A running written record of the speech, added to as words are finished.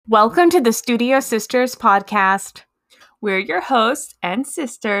Welcome to the Studio Sisters podcast. We're your hosts and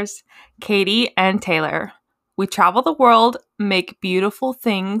sisters, Katie and Taylor. We travel the world, make beautiful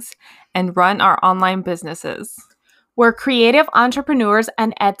things, and run our online businesses. We're creative entrepreneurs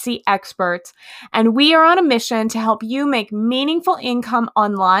and Etsy experts, and we are on a mission to help you make meaningful income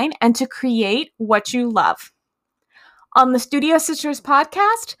online and to create what you love. On the Studio Sisters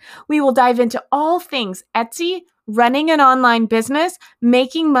podcast, we will dive into all things Etsy, running an online business,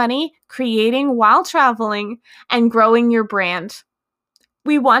 making money, creating while traveling, and growing your brand.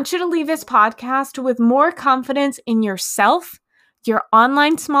 We want you to leave this podcast with more confidence in yourself, your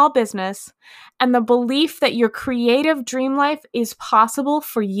online small business, and the belief that your creative dream life is possible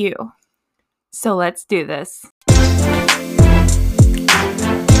for you. So let's do this.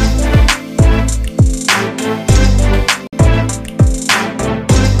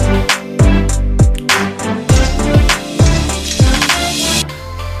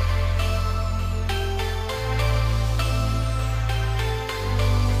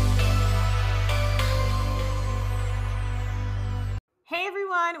 Hey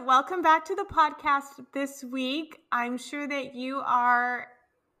everyone, welcome back to the podcast this week. I'm sure that you are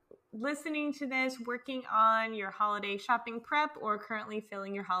listening to this working on your holiday shopping prep or currently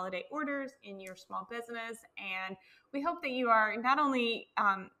filling your holiday orders in your small business. And we hope that you are not only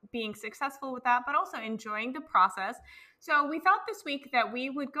being successful with that, but also enjoying the process. So we thought this week that we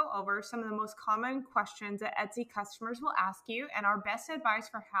would go over some of the most common questions that Etsy customers will ask you and our best advice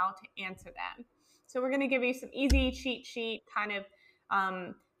for how to answer them. So we're going to give you some easy cheat sheet kind of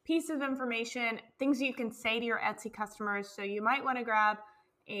piece of information, things you can say to your Etsy customers. So you might want to grab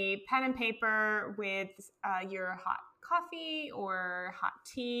a pen and paper with your hot coffee or hot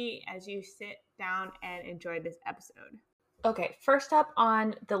tea as you sit down and enjoy this episode. Okay, first up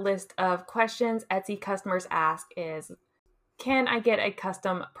on the list of questions Etsy customers ask is, can I get a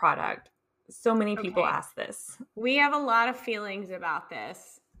custom product? So many people ask this. We have a lot of feelings about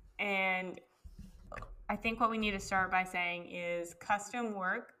this, and I think what we need to start by saying is custom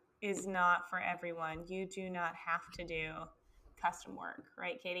work is not for everyone. You do not have to do custom work,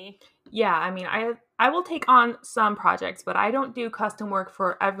 right, Katie? Yeah, I mean, I will take on some projects, but I don't do custom work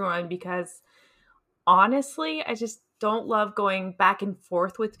for everyone because honestly, I just don't love going back and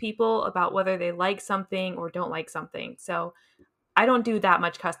forth with people about whether they like something or don't like something. So I don't do that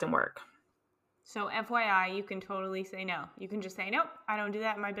much custom work. So FYI, you can totally say no. You can just say, nope, I don't do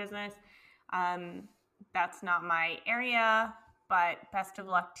that in my business. That's not my area, but best of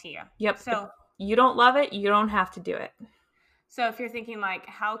luck to you. Yep. So if you don't love it, you don't have to do it. So if you're thinking like,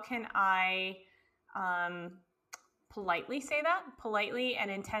 how can I politely say that? Politely and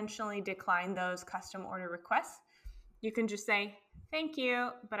intentionally decline those custom order requests. You can just say, thank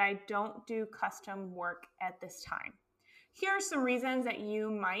you, but I don't do custom work at this time. Here are some reasons that you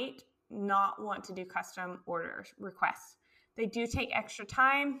might not want to do custom order requests. They do take extra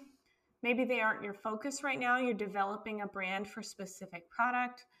time. Maybe they aren't your focus right now. You're developing a brand for a specific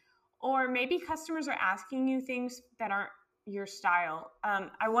product. Or maybe customers are asking you things that aren't your style.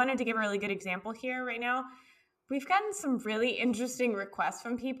 I wanted to give a really good example here right now. We've gotten some really interesting requests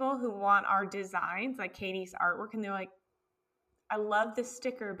from people who want our designs, like Katie's artwork, and they're like, I love this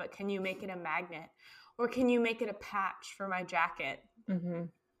sticker, but can you make it a magnet? Or can you make it a patch for my jacket? Mm-hmm.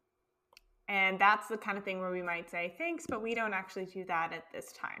 And that's the kind of thing where we might say, thanks, but we don't actually do that at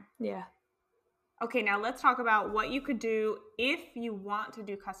this time. Yeah. Okay, now let's talk about what you could do if you want to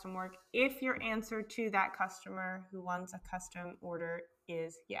do custom work, if your answer to that customer who wants a custom order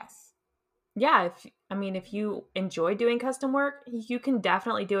is yes. Yeah, if you enjoy doing custom work, you can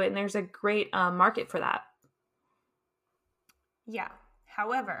definitely do it, and there's a great market for that. Yeah.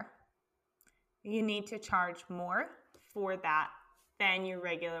 However, you need to charge more for that than your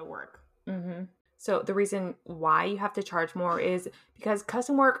regular work. Mm-hmm. So the reason why you have to charge more is because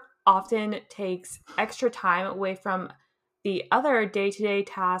custom work often takes extra time away from the other day-to-day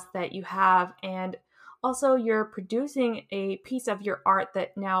tasks that you have, and also you're producing a piece of your art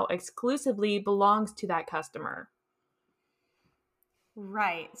that now exclusively belongs to that customer.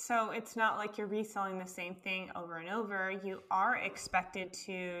 Right. So it's not like you're reselling the same thing over and over. You are expected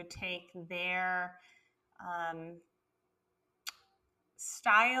to take their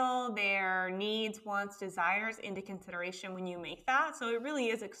style, their needs, wants, desires into consideration when you make that. So it really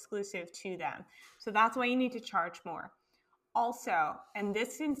is exclusive to them. So that's why you need to charge more. Also, and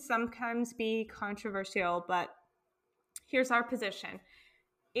this can sometimes be controversial, but here's our position.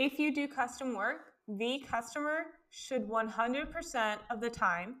 If you do custom work, the customer should 100% of the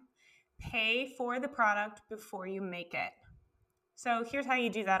time pay for the product before you make it. So here's how you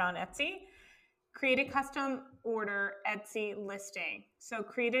do that on Etsy. create a custom order Etsy listing. So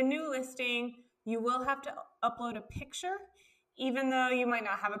create a new listing. You will have to upload a picture. Even though you might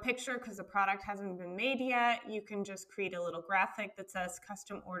not have a picture because the product hasn't been made yet, you can just create a little graphic that says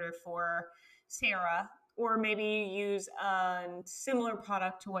custom order for Sarah, or maybe you use a similar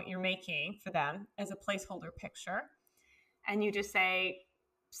product to what you're making for them as a placeholder picture. And you just say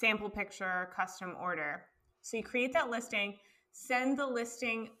sample picture, custom order. So you create that listing, send the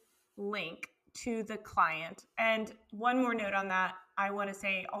listing link to the client. And one more note on that, I want to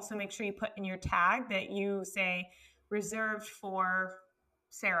say also make sure you put in your tag that you say reserved for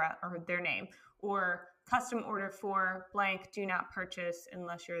Sarah or their name, or custom order for blank, do not purchase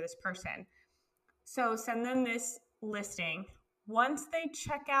unless you're this person. So send them this listing. Once they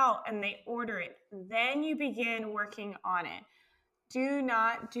check out and they order it, then you begin working on it. Do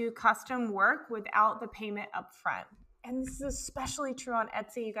not do custom work without the payment up front. And this is especially true on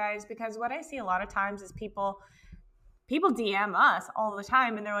Etsy, you guys, because what I see a lot of times is people DM us all the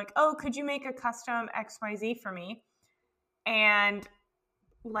time and they're like, oh, could you make a custom XYZ for me? And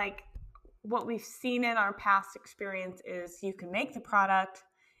like what we've seen in our past experience is you can make the product,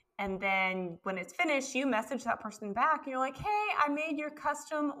 and then when it's finished, you message that person back and you're like, hey, I made your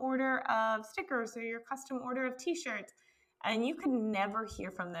custom order of stickers or your custom order of t-shirts. And you can never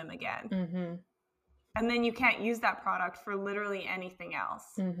hear from them again. Mm-hmm. And then you can't use that product for literally anything else.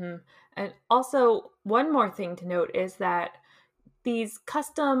 Mm-hmm. And also, one more thing to note is that these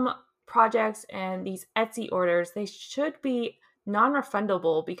custom projects and these Etsy orders, they should be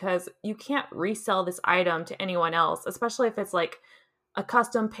non-refundable because you can't resell this item to anyone else, especially if it's like a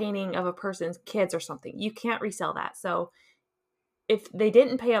custom painting of a person's kids or something. You can't resell that. So if they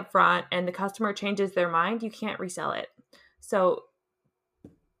didn't pay up front and the customer changes their mind, you can't resell it. So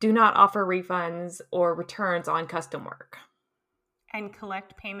do not offer refunds or returns on custom work. And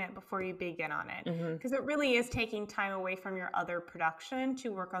collect payment before you begin on it. Mm-hmm. Because it really is taking time away from your other production to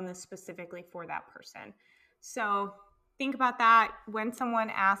work on this specifically for that person. So think about that. When someone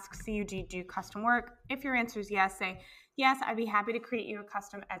asks you, do you do custom work? If your answer is yes, say, yes, I'd be happy to create you a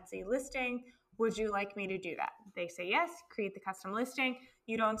custom Etsy listing. Would you like me to do that? They say yes, create the custom listing.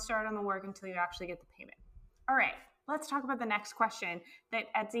 You don't start on the work until you actually get the payment. All right, let's talk about the next question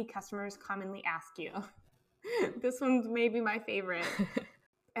that Etsy customers commonly ask you. This one's maybe my favorite.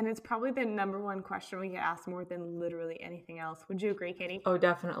 And it's probably the number one question we get asked more than literally anything else. Would you agree, Katie? Oh,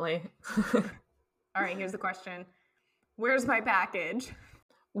 definitely. All right, here's the question. Where's my package?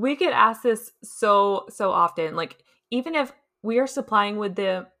 We get asked this so often. Like, even if we are supplying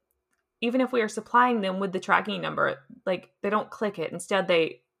them with the tracking number, like they don't click it. Instead,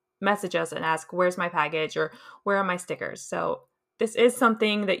 they message us and ask, where's my package or where are my stickers? So this is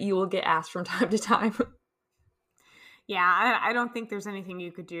something that you will get asked from time to time. Yeah, I don't think there's anything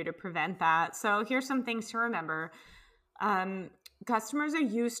you could do to prevent that. So here's some things to remember. Customers are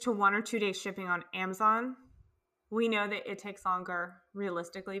used to 1 or 2 days shipping on Amazon. We know that it takes longer,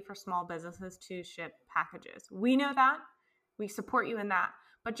 realistically, for small businesses to ship packages. We know that. We support you in that.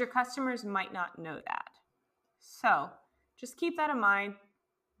 But your customers might not know that. So just keep that in mind.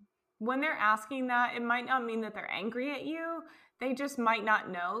 When they're asking that, it might not mean that they're angry at you. They just might not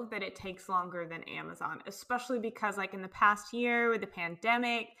know that it takes longer than Amazon, especially because like in the past year with the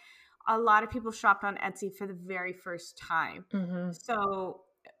pandemic, a lot of people shopped on Etsy for the very first time. Mm-hmm. So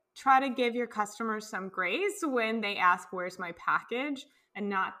try to give your customers some grace when they ask, where's my package? And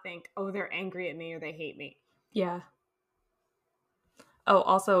not think, oh, they're angry at me or they hate me. Yeah. Oh,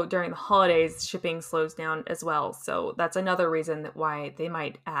 also during the holidays, shipping slows down as well. So that's another reason why they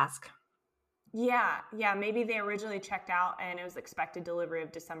might ask. Yeah. Maybe they originally checked out and it was expected delivery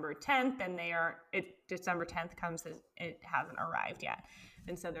of December 10th and December 10th comes, it hasn't arrived yet.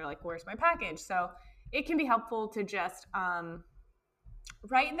 And so they're like, where's my package? So it can be helpful to just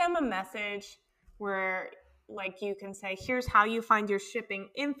write them a message where like you can say, here's how you find your shipping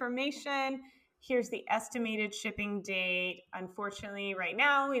information. Here's the estimated shipping date. Unfortunately, right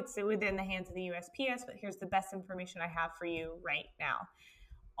now it's within the hands of the USPS, but here's the best information I have for you right now.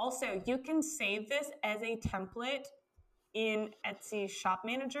 Also, you can save this as a template in Etsy Shop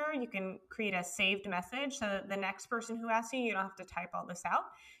Manager. You can create a saved message so that the next person who asks you don't have to type all this out.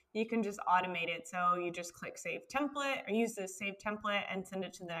 You can just automate it. So you just click Save Template or use this Save Template and send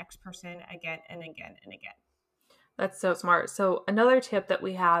it to the next person again and again and again. That's so smart. So another tip that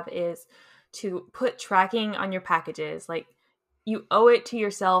we have is to put tracking on your packages. Like, you owe it to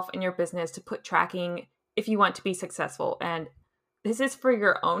yourself and your business to put tracking if you want to be successful. And this is for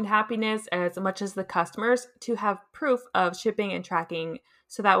your own happiness as much as the customers, to have proof of shipping and tracking.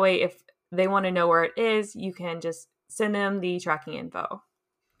 So that way, if they want to know where it is, you can just send them the tracking info.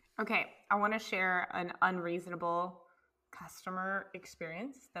 Okay. I want to share an unreasonable customer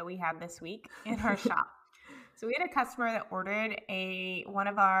experience that we had this week in our shop. So we had a customer that ordered one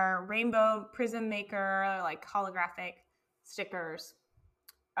of our rainbow prism maker, like holographic stickers.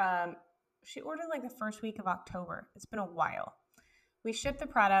 She ordered like the first week of October. It's been a while. We shipped the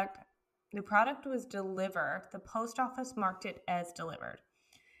product. The product was delivered. The post office marked it as delivered.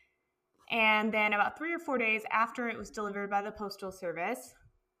 And then about 3 or 4 days after it was delivered by the postal service,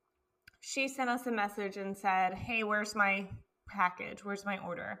 she sent us a message and said, hey, where's my package? Where's my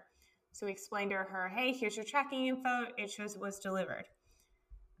order? So we explained to her, hey, here's your tracking info. It shows it was delivered.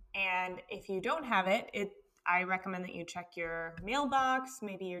 And if you don't have it, I recommend that you check your mailbox,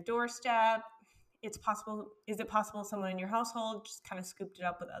 maybe your doorstep. Is it possible someone in your household just kind of scooped it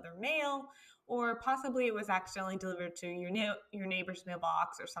up with other mail? Or possibly it was accidentally delivered to your neighbor's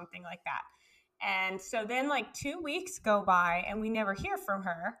mailbox or something like that. And so then like 2 weeks go by and we never hear from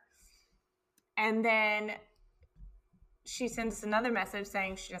her. And then she sends us another message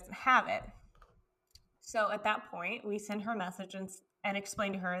saying she doesn't have it. So at that point, we send her a message and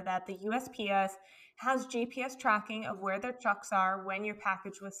explain to her that the USPS has GPS tracking of where their trucks are when your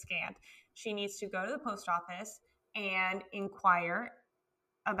package was scanned. She needs to go to the post office and inquire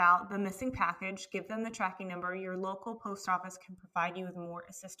about the missing package, give them the tracking number. Your local post office can provide you with more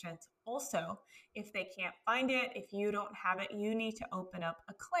assistance. Also, if they can't find it, if you don't have it, you need to open up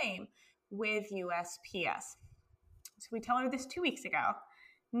a claim with USPS. So we tell her this 2 weeks ago,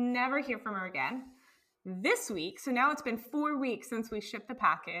 never hear from her again. This week, so now it's been 4 weeks since we shipped the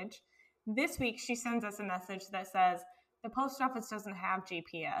package. This week, she sends us a message that says, the post office doesn't have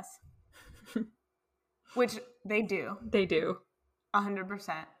GPS, which they do. They do.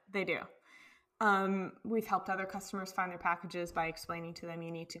 100%. They do. We've helped other customers find their packages by explaining to them,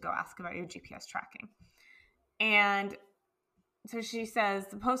 you need to go ask about your GPS tracking. And so she says,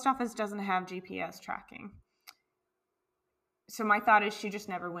 the post office doesn't have GPS tracking. So my thought is she just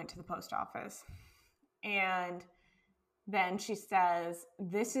never went to the post office. And then she says,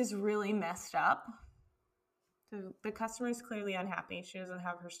 this is really messed up. So the customer is clearly unhappy. She doesn't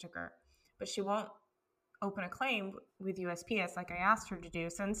have her sticker, but she won't open a claim with USPS like I asked her to do.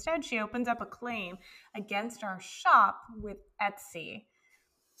 So instead, she opens up a claim against our shop with Etsy.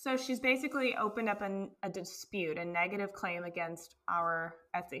 So she's basically opened up a dispute, a negative claim against our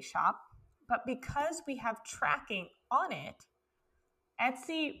Etsy shop. But because we have tracking on it,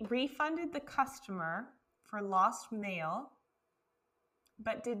 Etsy refunded the customer for lost mail,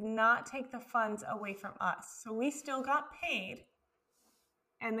 but did not take the funds away from us. So we still got paid,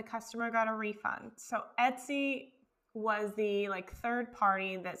 and the customer got a refund. So Etsy was the third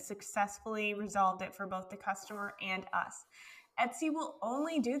party that successfully resolved it for both the customer and us. Etsy will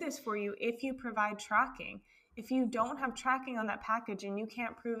only do this for you if you provide tracking. If you don't have tracking on that package and you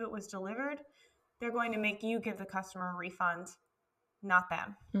can't prove it was delivered, they're going to make you give the customer a refund, not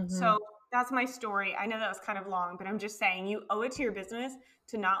them. Mm-hmm. So that's my story. I know that was kind of long, but I'm just saying you owe it to your business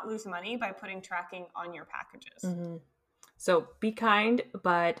to not lose money by putting tracking on your packages. Mm-hmm. So be kind,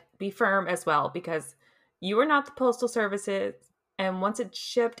 but be firm as well, because you are not the postal services, and once it's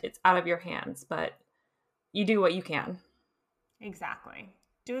shipped, it's out of your hands, but you do what you can. Exactly.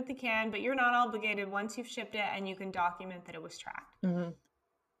 Do what you can, but you're not obligated once you've shipped it and you can document that it was tracked. Mm-hmm.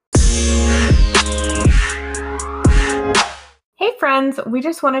 Hey friends, we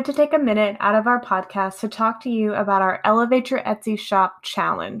just wanted to take a minute out of our podcast to talk to you about our Elevate Your Etsy Shop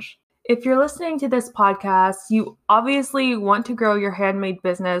challenge. If you're listening to this podcast, you obviously want to grow your handmade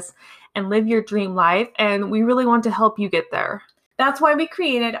business and live your dream life, and we really want to help you get there. That's why we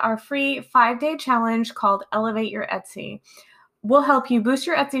created our free 5-day challenge called Elevate Your Etsy. We'll help you boost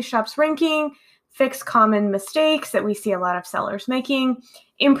your Etsy shop's ranking, fix common mistakes that we see a lot of sellers making,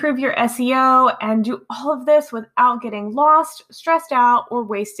 improve your SEO, and do all of this without getting lost, stressed out, or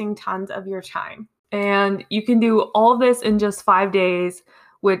wasting tons of your time. And you can do all this in just 5 days,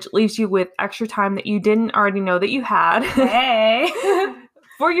 which leaves you with extra time that you didn't already know that you had. Hey!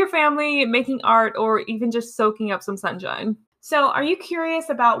 For your family, making art, or even just soaking up some sunshine. So are you curious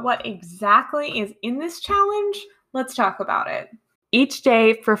about what exactly is in this challenge? Let's talk about it. Each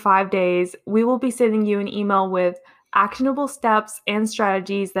day for 5 days, we will be sending you an email with actionable steps and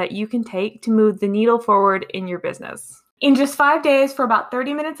strategies that you can take to move the needle forward in your business. In just 5 days for about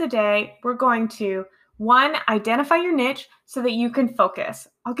 30 minutes a day, we're going to 1, identify your niche so that you can focus.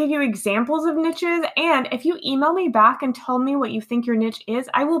 I'll give you examples of niches, and if you email me back and tell me what you think your niche is,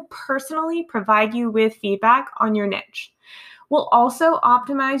 I will personally provide you with feedback on your niche. We'll also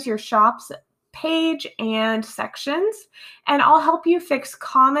optimize your shop's page and sections, and I'll help you fix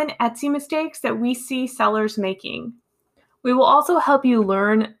common Etsy mistakes that we see sellers making. We will also help you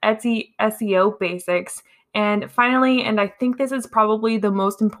learn Etsy SEO basics. And finally, and I think this is probably the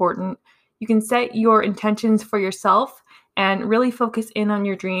most important, you can set your intentions for yourself and really focus in on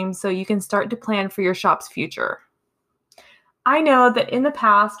your dreams so you can start to plan for your shop's future. I know that in the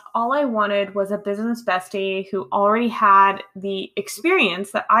past, all I wanted was a business bestie who already had the experience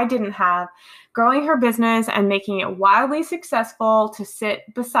that I didn't have, growing her business and making it wildly successful, to sit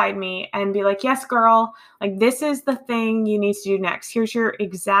beside me and be like, yes, girl, like this is the thing you need to do next. Here's your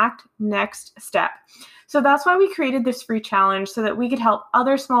exact next step. So that's why we created this free challenge, so that we could help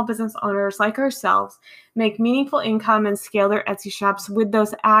other small business owners like ourselves make meaningful income and scale their Etsy shops with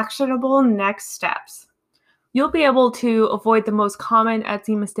those actionable next steps. You'll be able to avoid the most common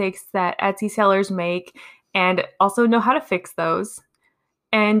Etsy mistakes that Etsy sellers make and also know how to fix those.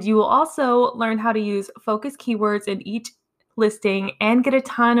 And you will also learn how to use focus keywords in each listing and get a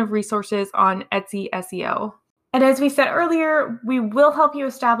ton of resources on Etsy SEO. And as we said earlier, we will help you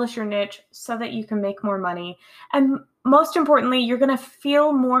establish your niche so that you can make more money. And most importantly, you're going to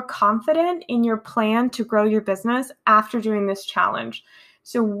feel more confident in your plan to grow your business after doing this challenge.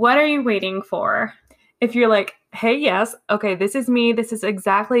 So what are you waiting for? If you're like, hey, yes, okay, this is me. This is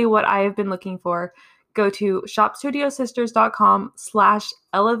exactly what I have been looking for. Go to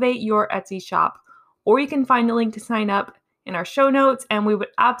shopstudiosisters.com/elevate-your-Etsy-shop, or you can find a link to sign up in our show notes, and we would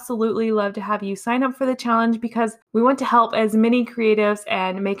absolutely love to have you sign up for the challenge because we want to help as many creatives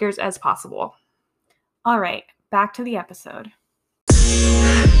and makers as possible. All right, back to the episode.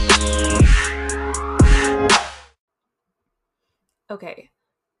 Okay.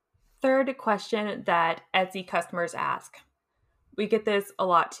 Third question that Etsy customers ask. We get this a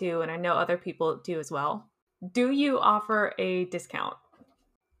lot too, and I know other people do as well. Do you offer a discount?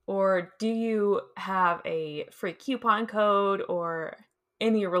 Or do you have a free coupon code or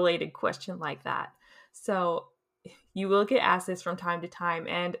any related question like that? So you will get asked this from time to time.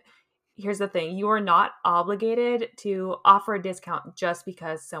 And here's the thing, you are not obligated to offer a discount just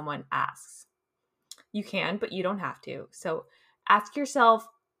because someone asks. You can, but you don't have to. So ask yourself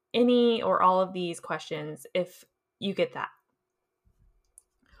any or all of these questions if you get that.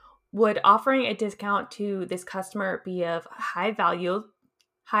 Would offering a discount to this customer be of high value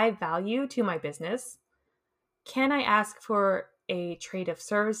to my business? Can I ask for a trade of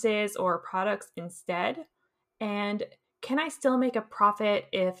services or products instead? And can I still make a profit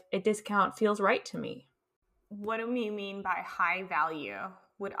if a discount feels right to me? What do we mean by high value?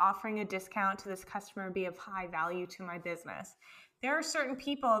 Would offering a discount to this customer be of high value to my business? There are certain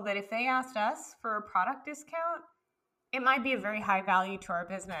people that if they asked us for a product discount, it might be a very high value to our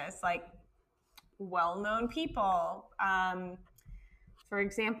business, like well-known people. For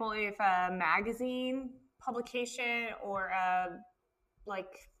example, if a magazine publication or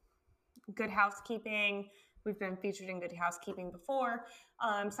like Good Housekeeping, we've been featured in Good Housekeeping before,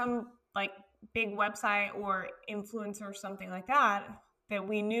 some like big website or influencer or something like that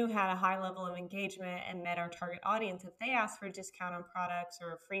we knew had a high level of engagement and met our target audience, if they asked for a discount on products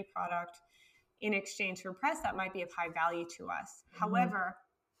or a free product in exchange for press, that might be of high value to us. Mm-hmm. However,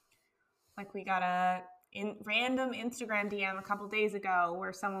 like we got a random Instagram DM a couple days ago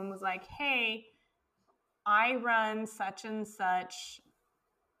where someone was like, hey, I run such and such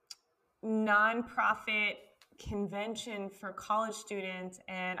nonprofit convention for college students,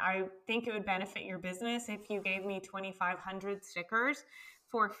 and I think it would benefit your business if you gave me 2,500 stickers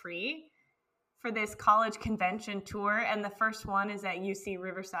for free for this college convention tour, and the first one is at UC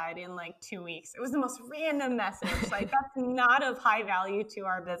Riverside in like 2 weeks. It was the most random message. Like, that's not of high value to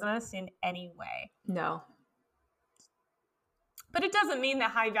our business in any way. No. But it doesn't mean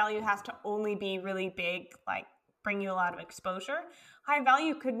that high value has to only be really big, like bring you a lot of exposure. High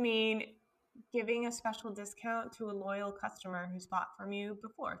value could mean giving a special discount to a loyal customer who's bought from you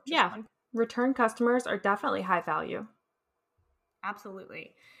before. Return customers are definitely high value.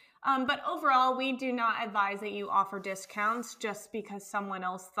 Absolutely. But overall, we do not advise that you offer discounts just because someone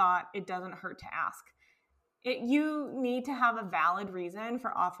else thought it doesn't hurt to ask. You need to have a valid reason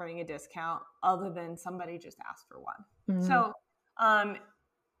for offering a discount other than somebody just asked for one. Mm-hmm. So,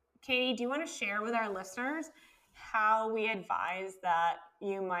 Katie, do you want to share with our listeners how we advise that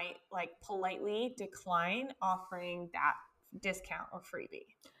you might like politely decline offering that discount or freebie?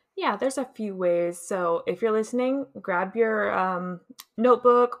 Yeah, there's a few ways. So if you're listening, grab your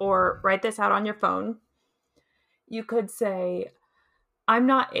notebook or write this out on your phone. You could say, I'm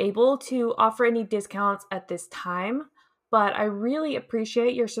not able to offer any discounts at this time, but I really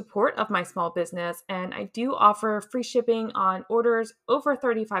appreciate your support of my small business, and I do offer free shipping on orders over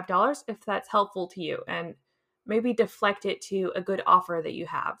 $35 if that's helpful to you, and maybe deflect it to a good offer that you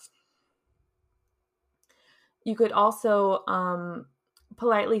have. You could also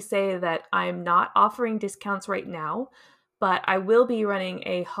politely say that I'm not offering discounts right now, but I will be running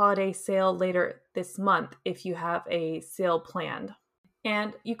a holiday sale later this month if you have a sale planned.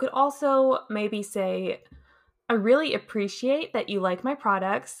 And you could also maybe say, I really appreciate that you like my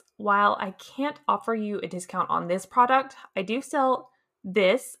products. While I can't offer you a discount on this product, I do sell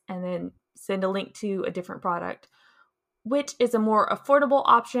this, and then send a link to a different product, which is a more affordable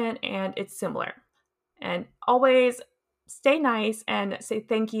option and it's similar. And always stay nice and say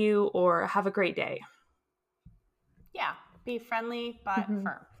thank you or have a great day. Yeah, be friendly but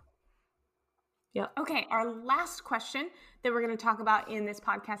firm. Yep. Okay, our last question that we're going to talk about in this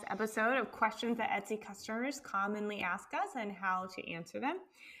podcast episode of questions that Etsy customers commonly ask us and how to answer them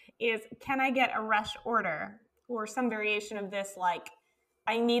is, can I get a rush order? Or some variation of this, like,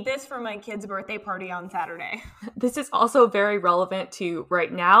 I need this for my kid's birthday party on Saturday. This is also very relevant to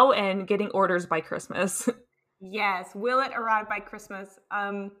right now and getting orders by Christmas. Yes. Will it arrive by Christmas?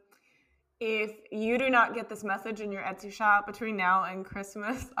 If you do not get this message in your Etsy shop between now and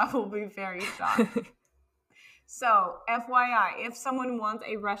Christmas, I will be very shocked. So, FYI, if someone wants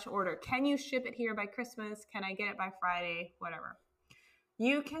a rush order, can you ship it here by Christmas? Can I get it by Friday? Whatever.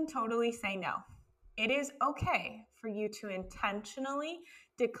 You can totally say no. It is okay for you to intentionally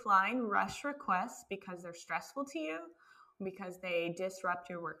decline rush requests because they're stressful to you, because they disrupt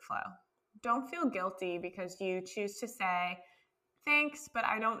your workflow. Don't feel guilty because you choose to say, thanks, but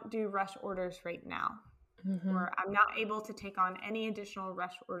I don't do rush orders right now. Or I'm not able to take on any additional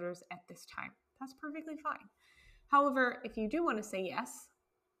rush orders at this time. That's perfectly fine. However, if you do want to say yes,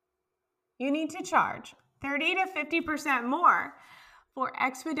 you need to charge 30 to 50% more for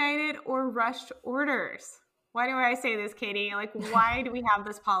expedited or rushed orders. Why do I say this, Katie? Like, why do we have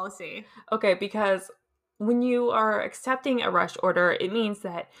this policy? Okay, because when you are accepting a rush order, it means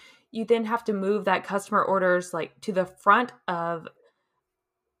that you then have to move that customer orders like to the front of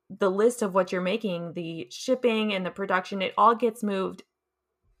the list of what you're making. The shipping and the production, it all gets moved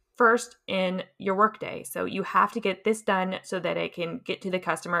first in your workday. So you have to get this done so that it can get to the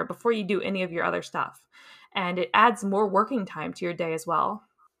customer before you do any of your other stuff. And it adds more working time to your day as well.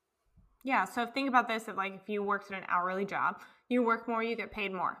 Yeah, so think about this, if you worked at an hourly job, you work more, you get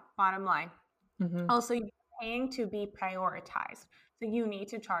paid more, bottom line. Also, you're paying to be prioritized, so you need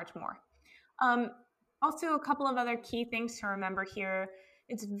to charge more. Also, a couple of other key things to remember here.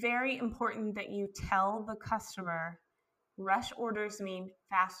 It's very important that you tell the customer rush orders mean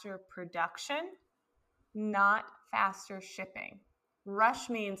faster production, not faster shipping. Rush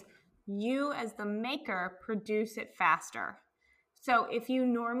means you as the maker produce it faster. So if you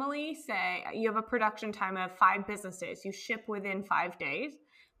normally say you have a production time of 5 business days, you ship within 5 days,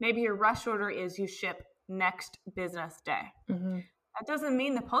 maybe your rush order is you ship next business day. That doesn't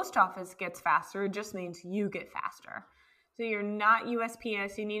mean the post office gets faster. It just means you get faster. So you're not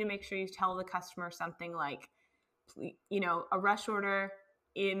USPS. You need to make sure you tell the customer something like, a rush order.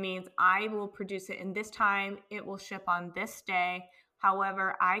 It means I will produce it in this time. It will ship on this day.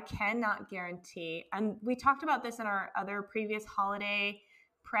 However, I cannot guarantee, and we talked about this in our other previous holiday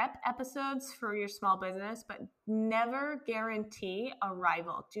prep episodes for your small business, but never guarantee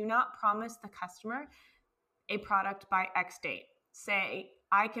arrival. Do not promise the customer a product by X date. Say,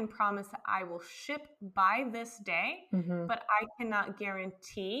 I can promise that I will ship by this day, but I cannot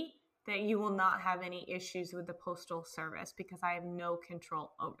guarantee that you will not have any issues with the postal service because I have no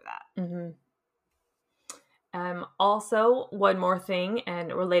control over that. Also, one more thing,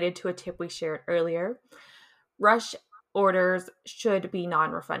 and related to a tip we shared earlier, rush orders should be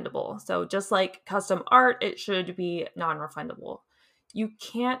non-refundable. So just like custom art, it should be non-refundable. You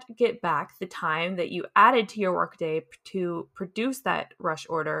can't get back the time that you added to your workday to produce that rush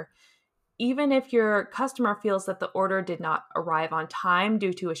order, even if your customer feels that the order did not arrive on time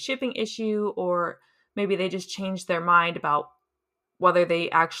due to a shipping issue, or maybe they just changed their mind about whether they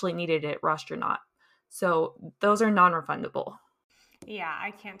actually needed it rushed or not. So those are non-refundable. Yeah,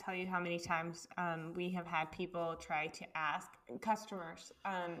 I can't tell you how many times we have had people try to ask, customers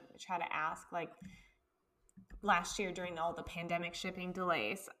try to ask, like last year during all the pandemic shipping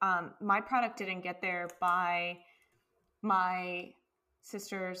delays, my product didn't get there by my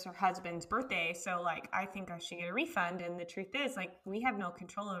sister's or husband's birthday. So I think I should get a refund. And the truth is we have no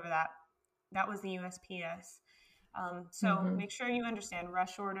control over that. That was the USPS. So make sure you understand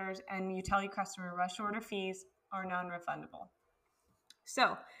rush orders and you tell your customer rush order fees are non-refundable.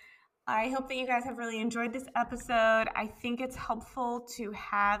 So I hope that you guys have really enjoyed this episode. I think it's helpful to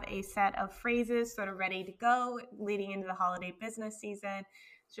have a set of phrases sort of ready to go leading into the holiday business season,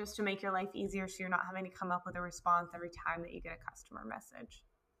 just to make your life easier so you're not having to come up with a response every time that you get a customer message.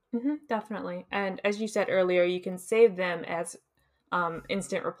 Definitely. And as you said earlier, you can save them as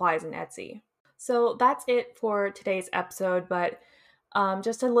instant replies in Etsy. So that's it for today's episode. But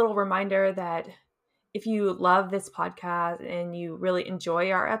just a little reminder that if you love this podcast and you really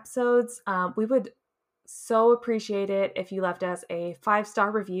enjoy our episodes, we would so appreciate it if you left us a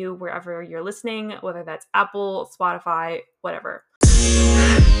 5-star review wherever you're listening, whether that's Apple, Spotify, whatever.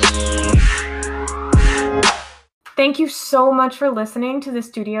 Thank you so much for listening to the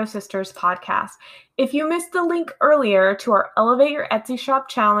Studio Sisters podcast. If you missed the link earlier to our Elevate Your Etsy Shop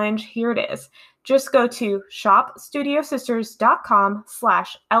challenge, here it is. Just go to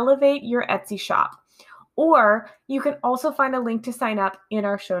shopstudiosisters.com/elevate your Etsy shop. Or you can also find a link to sign up in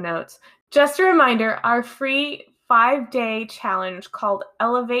our show notes. Just a reminder, our free 5-day challenge called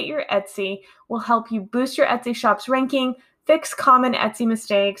Elevate Your Etsy will help you boost your Etsy shop's ranking, fix common Etsy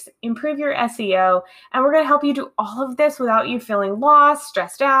mistakes, improve your SEO, and we're going to help you do all of this without you feeling lost,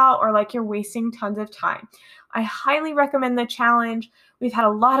 stressed out, or like you're wasting tons of time. I highly recommend the challenge. We've had a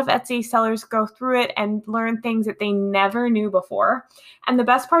lot of Etsy sellers go through it and learn things that they never knew before. And the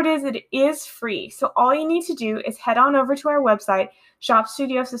best part is it is free. So all you need to do is head on over to our website,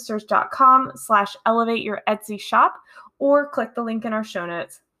 shopstudiosisters.com/elevate your Etsy shop, or click the link in our show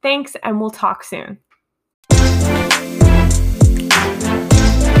notes. Thanks, and we'll talk soon.